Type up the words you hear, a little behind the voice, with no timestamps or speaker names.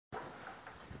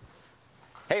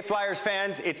Hey Flyers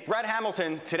fans, it's Brett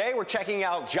Hamilton. Today we're checking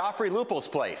out Joffrey Lupul's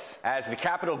place as the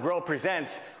Capitol Grill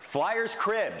presents Flyers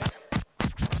Cribs.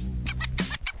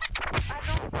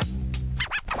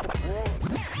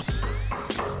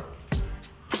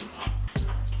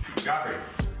 Joffrey.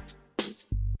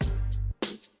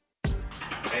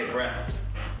 Hey Brett.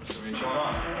 What's going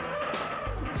on?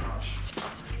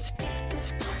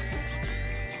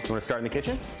 You want to start in the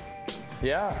kitchen?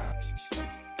 Yeah.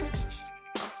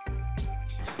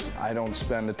 I don't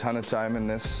spend a ton of time in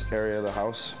this area of the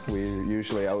house. We're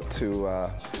usually out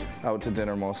to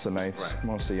dinner most of the nights. Right.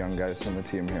 Most of the young guys in the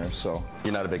team here, so.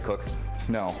 You're not a big cook?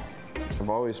 No. I've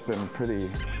always been pretty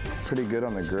good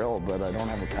on the grill, but I don't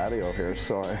have a patio here,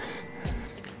 so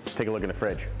Let's take a look in the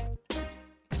fridge.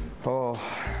 Oh,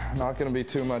 not gonna be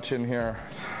too much in here.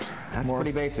 That's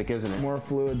pretty basic, isn't it? More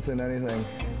fluids than anything.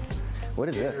 What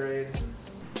is Gatorade.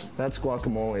 This? That's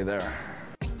guacamole there.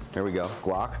 There we go,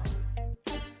 guac.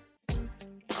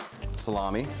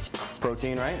 Salami,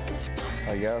 protein, right?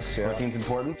 I guess, yeah. Protein's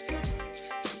important.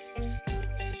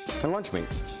 And lunch meat.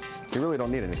 You really don't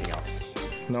need anything else.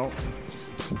 Nope.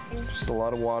 Just a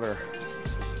lot of water.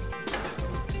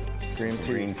 Green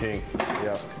tea. Green tea.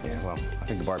 Yeah. Yeah, well, I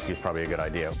think the barbecue is probably a good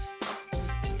idea.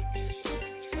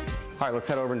 All right, let's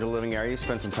head over into the living area. You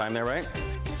spend some time there, right?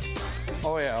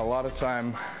 Oh yeah, a lot of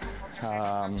time.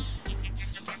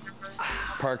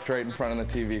 Parked right in front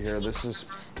of the TV here. This is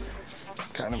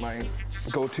kind of my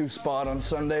go-to spot on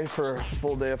Sunday for a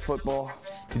full day of football.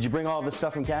 Did you bring all of this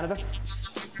stuff from Canada?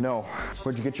 No.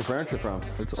 Where'd you get your furniture from?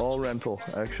 It's all rental,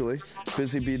 actually.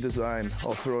 Busy Bee Design.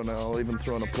 I'll even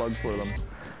throw in a plug for them.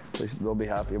 They'll be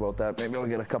happy about that. Maybe I'll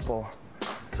get a couple.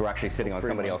 So we're actually sitting on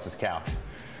somebody else's couch.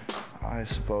 I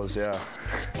suppose, yeah.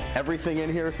 Everything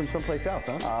in here is from someplace else,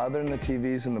 huh? Other than the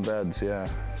TVs and the beds, yeah.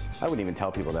 I wouldn't even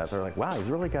tell people that. They're like, wow, he's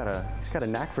got a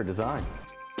knack for design.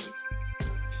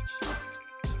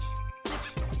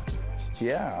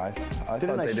 Yeah, I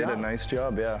thought they did a nice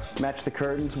job, yeah. Match the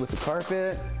curtains with the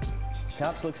carpet.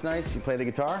 Couch looks nice. You play the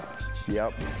guitar?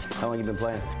 Yep. How long have you been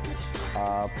playing?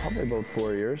 Probably about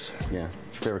 4 years. Yeah.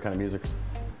 What's your favorite kind of music?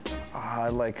 I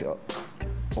like a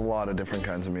lot of different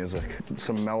kinds of music.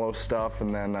 Some mellow stuff,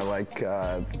 and then I like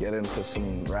get into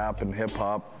some rap and hip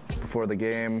hop before the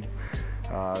game.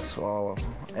 So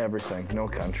everything, no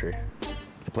country.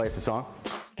 You play us a song?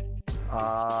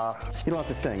 You don't have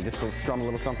to sing, just strum a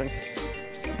little something.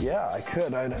 Yeah, I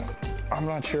could. I'm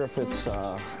not sure if it's.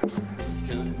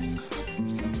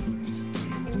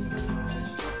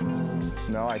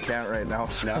 No, I can't right now.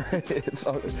 Sorry.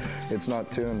 No? It's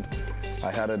not tuned.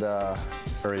 I had it. Are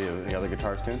the other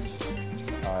guitars tuned?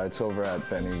 It's over at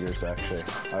Ben Eager's, actually.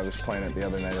 I was playing it the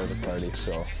other night at the party,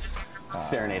 so.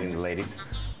 Serenading the ladies.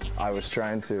 I was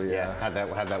trying to, yeah. How'd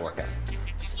that work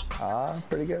out?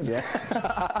 Pretty good. Yeah.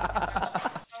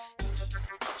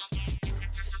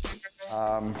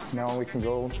 Now we can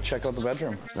go check out the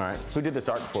bedroom. All right. Who did this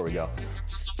art before we go?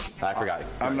 I forgot.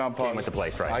 I'm not positive. Came with the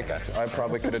place, right? I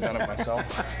probably could have done it myself.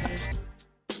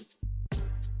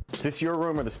 Is this your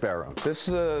room or the spare room? This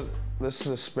is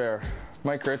the spare.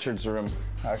 Mike Richards' room,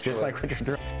 actually. Just Mike Richards'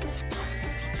 room.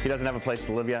 He doesn't have a place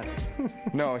to live yet?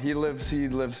 No, he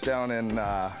lives down in.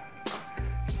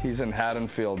 He's in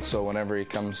Haddonfield, so whenever he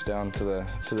comes down to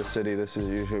the city, this is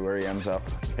usually where he ends up.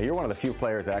 Hey, you're one of the few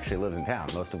players that actually lives in town.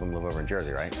 Most of them live over in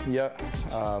Jersey, right? Yeah.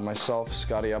 Myself,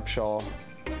 Scotty Upshaw,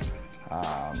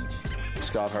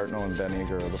 Scott Hartnell, and Ben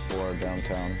Eager are the four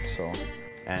downtown. So.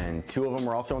 And two of them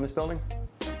were also in this building?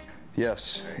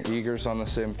 Yes. Eager's on the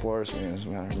same floor as me.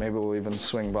 Doesn't matter. Maybe we'll even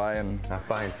swing by and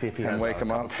see if he has wake him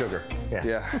up. Of sugar.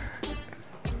 Yeah.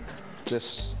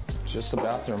 Just the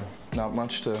bathroom. Not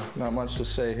much to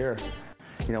say here.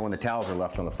 You know, when the towels are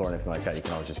left on the floor or anything like that, you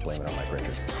can always just blame it on Mike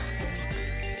Richards.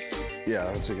 Yeah,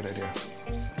 that's a good idea.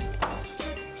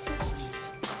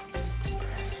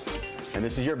 And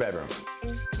this is your bedroom?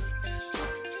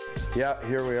 Yeah,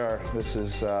 here we are. This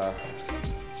is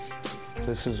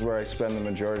where I spend the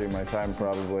majority of my time,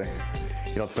 probably.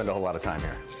 You don't spend a whole lot of time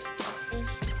here.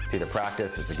 It's either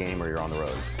practice, it's a game, or you're on the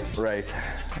road. Right.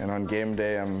 And on game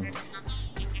day, I'm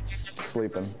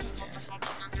sleeping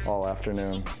all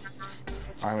afternoon.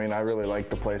 I mean, I really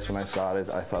liked the place when I saw it.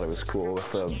 I thought it was cool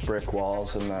with the brick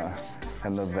walls and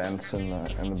the vents and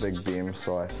the big beams.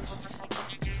 So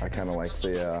I kind of like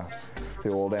the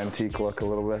old antique look a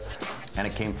little bit. And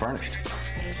it came furnished.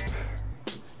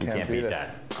 You can't beat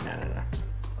that. No.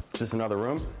 Is this another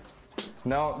room?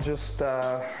 No, just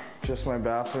my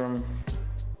bathroom.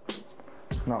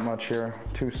 Not much here.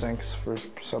 2 sinks for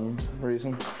some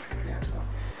reason.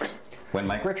 When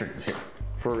Mike Richards is here.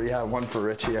 One for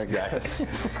Richie, I guess.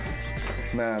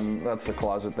 Man, that's the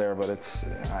closet there, but it's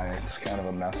kind of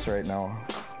a mess right now.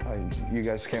 You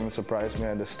guys came and surprised me. I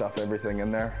had to stuff everything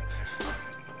in there.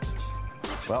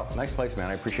 Well, nice place, man.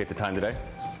 I appreciate the time today.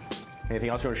 Anything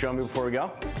else you want to show me before we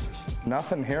go?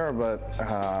 Nothing here, but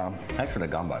Thanks for the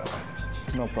gum, by the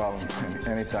way. no problem.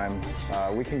 Anytime.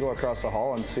 We can go across the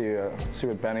hall and see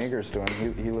what Ben Eager's doing.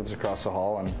 He lives across the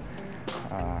hall, and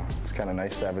it's kind of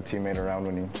nice to have a teammate around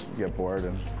when you get bored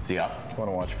and Is he up? want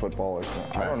to watch football or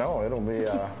something. I don't know. It'll be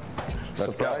a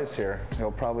Let's surprise here.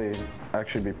 He'll probably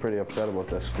actually be pretty upset about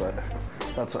this, but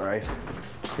that's all right.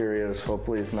 Here he is.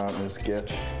 Hopefully he's not in his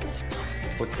gitch.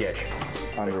 What's Gitch?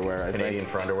 Underwear, I Canadian think.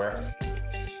 for underwear.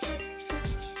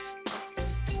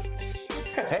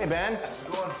 Hey, Ben. How's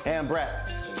it going? Hey, I'm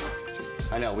Brett.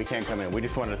 I know, we can't come in. We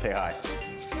just wanted to say hi.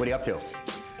 What are you up to?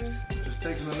 Just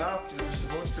taking a nap. You're just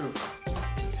about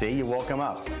to. See, you woke him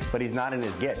up, but he's not in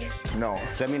his gitch. No,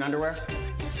 Does that mean underwear?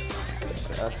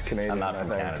 that's Canadian. I'm not I from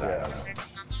think. Canada. I don't know.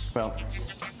 Well,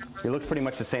 he looks pretty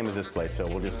much the same as this place, so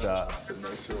we'll just, Bit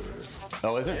nicer over here.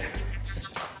 Oh, is it?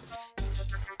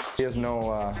 He has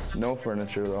no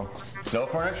furniture though. No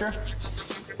furniture?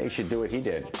 He should do what he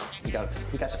did. He got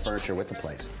the furniture with the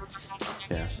place.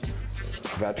 Yeah,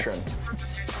 Veteran.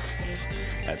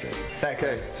 that's it. Thanks,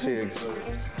 Okay, guys. see you.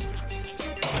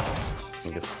 I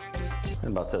guess that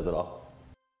about says it all.